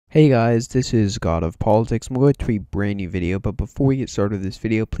Hey guys, this is God of Politics. I'm going to a brand new video, but before we get started with this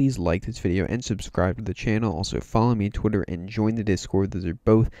video, please like this video and subscribe to the channel. Also follow me on Twitter and join the Discord. Those are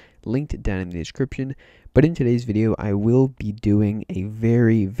both linked down in the description. But in today's video, I will be doing a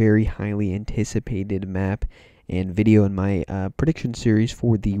very highly anticipated map and video in my prediction series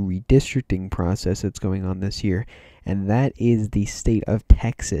for the redistricting process that's going on this year, and that is the state of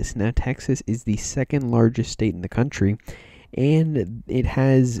Texas. Now, Texas is the second largest state in the country, and it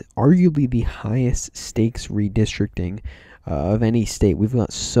has arguably the highest stakes redistricting of any state. We've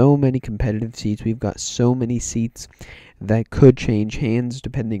got so many competitive seats. We've got so many seats that could change hands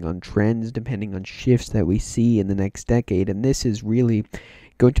depending on trends, depending on shifts that we see in the next decade. And this is really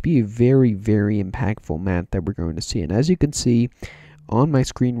going to be a very impactful map that we're going to see. And as you can see on my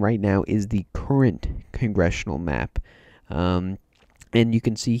screen right now is the current congressional map. And you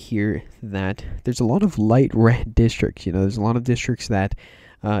can see here that there's a lot of light red districts. You know, there's a lot of districts that,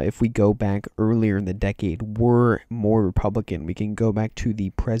 if we go back earlier in the decade, were more Republican. We can go back to the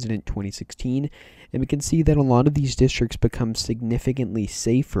president 2016, and we can see that a lot of these districts become significantly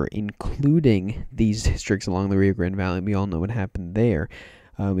safer, including these districts along the Rio Grande Valley. We all know what happened there.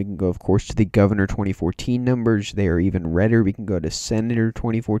 We can go, of course, to the governor 2014 numbers. They are even redder. We can go to senator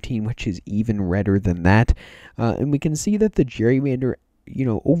 2014, which is even redder than that. And we can see that the gerrymander,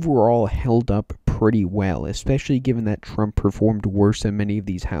 overall held up pretty well, especially given that Trump performed worse than many of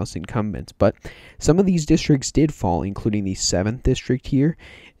these House incumbents. But some of these districts did fall, including the 7th district here,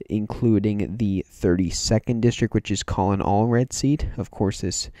 including the 32nd district, which is called an all-red seat. Of course,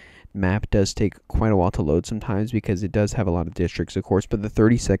 this map does take quite a while to load sometimes because it does have a lot of districts, of course, but the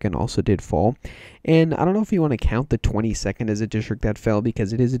 32nd also did fall. And I don't know if you want to count the 22nd as a district that fell,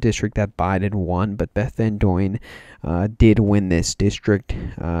 because it is a district that Biden won, but Beth Van Duyne did win this district.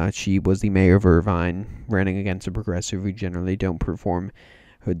 She was the mayor of Irvine, running against a progressive who generally don't perform.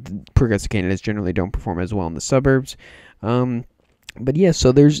 Progressive candidates generally don't perform as well in the suburbs. But yeah,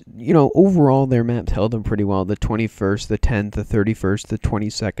 so there's, overall their maps held them pretty well. The 21st, the 10th, the 31st, the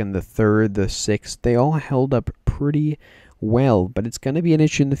 22nd, the 3rd, the 6th, they all held up pretty well. But it's going to be an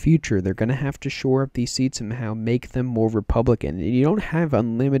issue in the future. They're going to have to shore up these seats somehow, make them more Republican. And you don't have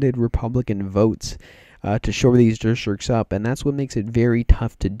unlimited Republican votes to shore these districts up, and that's what makes it very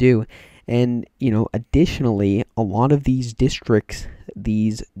tough to do. And, additionally, a lot of these districts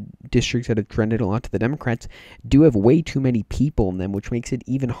that have trended a lot to the Democrats do have way too many people in them, which makes it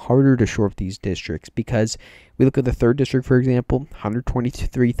even harder to shore up these districts, because we look at the 3rd district, for example,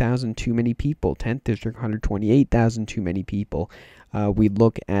 123,000 too many people. 10th district, 128,000 too many people. We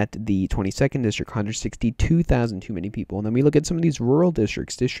look at the 22nd district, 162,000 too many people. And then we look at some of these rural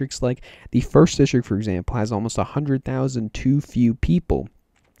districts like the 1st district, for example, has almost 100,000 too few people.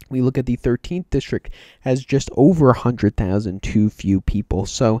 We look at the 13th district, has just over 100,000 too few people.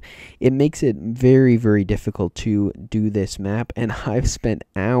 So it makes it very difficult to do this map. And I've spent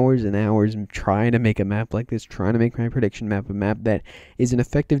hours and hours trying to make a map like this, trying to make my prediction map, a map that is an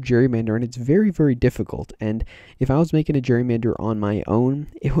effective gerrymander, and it's very difficult. And if I was making a gerrymander on my own,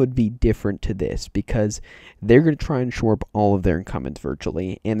 it would be different to this, because they're going to try and shore up all of their incumbents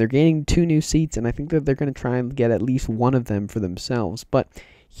virtually. And they're gaining 2 new seats, and I think that they're going to try and get at least one of them for themselves. But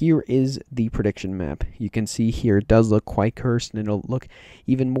here is the prediction map. You can see here it does look quite cursed, and it'll look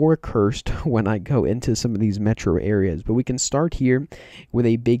even more cursed when I go into some of these metro areas. But we can start here with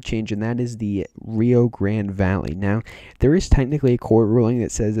a big change, and that is the Rio Grande Valley. Now, there is technically a court ruling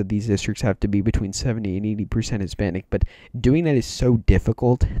that says that these districts have to be between 70 and 80% Hispanic, but doing that is so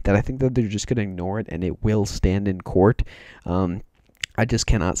difficult that I think that they're just going to ignore it, and it will stand in court. I just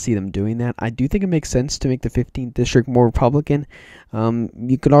cannot see them doing that. I do think it makes sense to make the 15th district more Republican.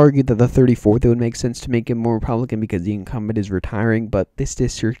 You could argue that the 34th, it would make sense to make it more Republican because the incumbent is retiring, but this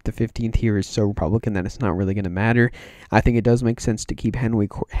district, the 15th here, is so Republican that it's not really going to matter. I think it does make sense to keep Henry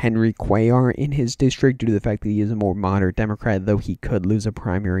Cuellar in his district due to the fact that he is a more moderate Democrat, though he could lose a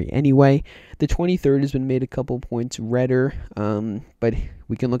primary anyway. The 23rd has been made a couple points redder, but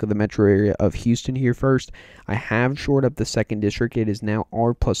we can look at the metro area of Houston here first. I have shored up the 2nd district. It is now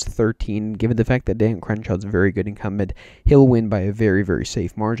R+13. Given the fact that Dan Crenshaw is a very good incumbent, he'll win by a very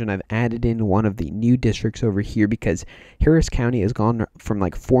safe margin. I've added in one of the new districts over here because Harris County has gone from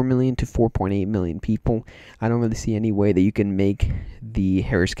like 4 million to 4.8 million people. I don't really see any way that you can make the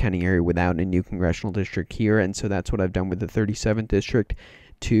Harris County area without a new congressional district here, and so that's what I've done with the 37th district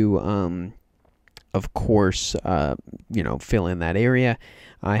to of course, fill in that area.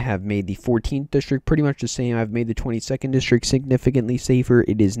 I have made the 14th district pretty much the same. I've made the 22nd district significantly safer.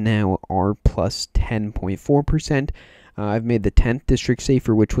 It is now R+10.4%. I've made the 10th district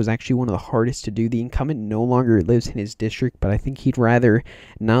safer, which was actually one of the hardest to do. The incumbent no longer lives in his district, but I think he'd rather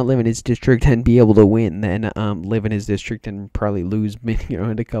not live in his district and be able to win than live in his district and probably lose,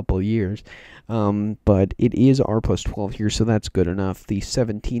 in a couple of years. But it is R+12 here, so that's good enough. The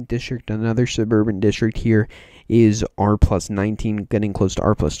 17th district, another suburban district here, is R+19, getting close to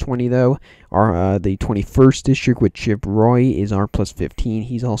R+20 though. The 21st district with Chip Roy is R+15.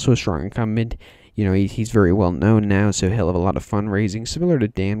 He's also a strong incumbent. He's very well known now, so he'll have a lot of fundraising, similar to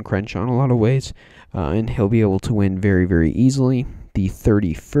Dan Crenshaw in a lot of ways, and he'll be able to win very, very easily. The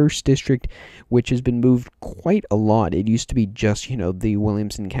 31st district, which has been moved quite a lot. It used to be just, the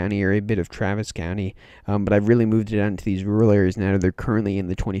Williamson County area, a bit of Travis County, but I've really moved it out into these rural areas now. They're currently in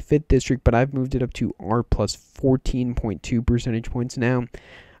the 25th district, but I've moved it up to R+14.2 percentage points now.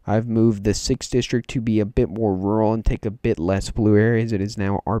 I've moved the 6th district to be a bit more rural and take a bit less blue areas. It is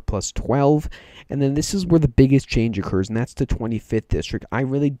now R+12. And then this is where the biggest change occurs, and that's the 25th district. I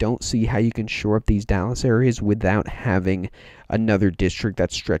really don't see how you can shore up these Dallas areas without having another district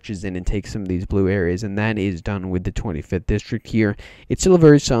that stretches in and takes some of these blue areas, and that is done with the 25th district here. It's still a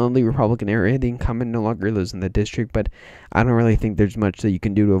very solidly Republican area. The incumbent no longer lives in the district, but I don't really think there's much that you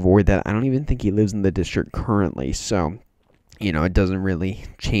can do to avoid that. I don't even think he lives in the district currently, so it doesn't really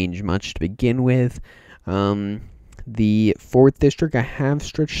change much to begin with. The 4th district, I have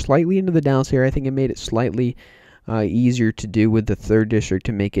stretched slightly into the Dallas area. I think I made it slightly easier to do with the 3rd district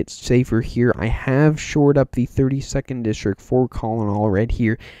to make it safer here. I have shored up the 32nd district for Colin Allred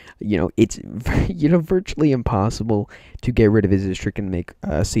here. It's virtually impossible to get rid of his district and make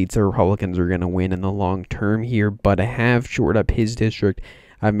seats that Republicans are going to win in the long term here, but I have shored up his district.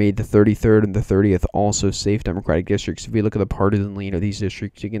 I've made the 33rd and the 30th also safe Democratic districts. If you look at the partisan lean of these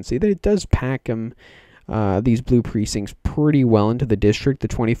districts, you can see that it does pack them, these blue precincts, pretty well into the district. The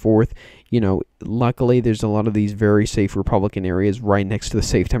 24th, luckily there's a lot of these very safe Republican areas right next to the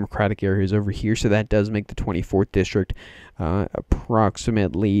safe Democratic areas over here, so that does make the 24th district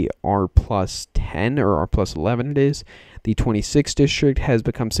approximately R+10 or R+11 it is. The 26th district has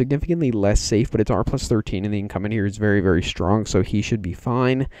become significantly less safe, but it's R+13, and the incumbent here is very, very strong, so he should be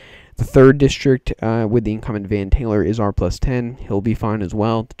fine. The 3rd district with the incumbent Van Taylor is R+10. He'll be fine as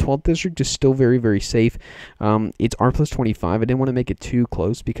well. The 12th district is still very, very safe. It's R+25. I didn't want to make it too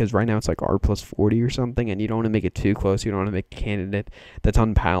close because right now it's like R+40 or something, and you don't want to make it too close. You don't want to make a candidate that's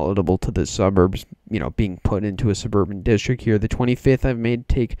unpalatable to the suburbs, being put into a suburban district here. The 25th I've made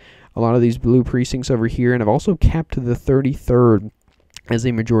take a lot of these blue precincts over here, and I've also kept the 33rd as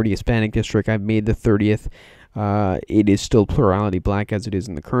a majority Hispanic district. I've made the 30th. It is still plurality black as it is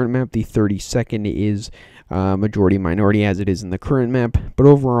in the current map. The 32nd is majority minority as it is in the current map. But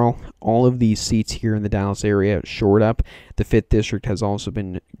overall, all of these seats here in the Dallas area shored up. The 5th district has also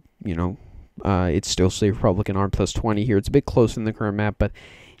been, it's still safe Republican R+20 here. It's a bit closer in the current map, but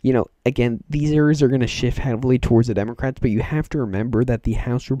again, these areas are going to shift heavily towards the Democrats, but you have to remember that the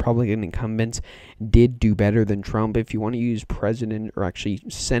House Republican incumbents did do better than Trump. If you want to use President or actually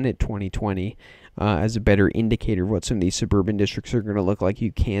Senate 2020 as a better indicator of what some of these suburban districts are going to look like,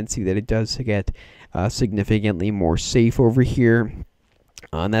 you can see that it does get significantly more safe over here.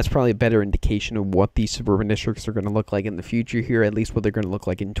 And that's probably a better indication of what these suburban districts are going to look like in the future here, at least what they're going to look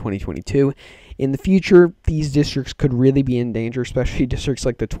like in 2022. In the future, these districts could really be in danger, especially districts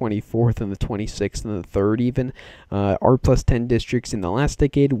like the 24th and the 26th and the 3rd even. R+10 districts in the last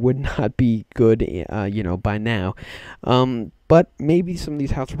decade would not be good, by now. But maybe some of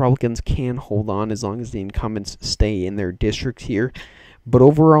these House Republicans can hold on as long as the incumbents stay in their districts here. But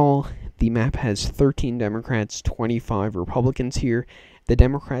overall, the map has 13 Democrats, 25 Republicans here. The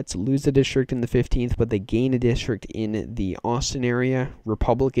Democrats lose a district in the 15th, but they gain a district in the Austin area.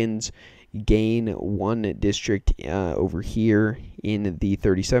 Republicans gain one district over here in the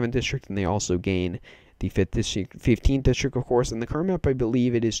 37th district, and they also gain the 15th district, of course. In the current map, I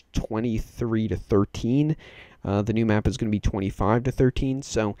believe it is 23-13. The new map is going to be 25-13,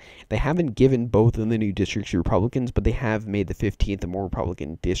 so they haven't given both of the new districts to Republicans, but they have made the 15th a more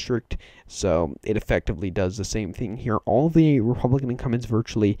Republican district, so it effectively does the same thing here. All the Republican incumbents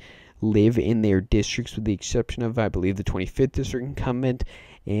virtually live in their districts with the exception of, I believe, the 25th district incumbent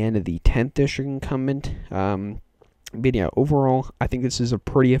and the 10th district incumbent. But yeah, overall, I think this is a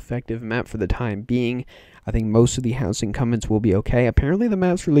pretty effective map for the time being. I think most of the House incumbents will be okay. Apparently the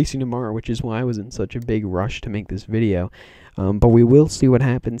map's releasing tomorrow, which is why I was in such a big rush to make this video. But we will see what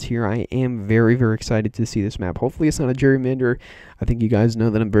happens here. I am very, very excited to see this map. Hopefully it's not a gerrymander. I think you guys know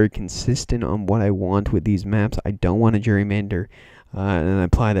that I'm very consistent on what I want with these maps. I don't want a gerrymander. and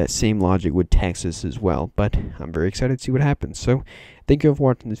apply that same logic with Texas as well. But I'm very excited to see what happens. So thank you all for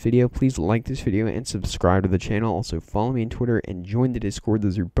watching this video. Please like this video and subscribe to the channel. Also follow me on Twitter and join the Discord.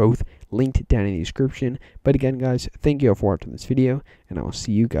 Those are both linked down in the description. But again, guys, thank you all for watching this video, and I will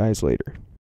see you guys later.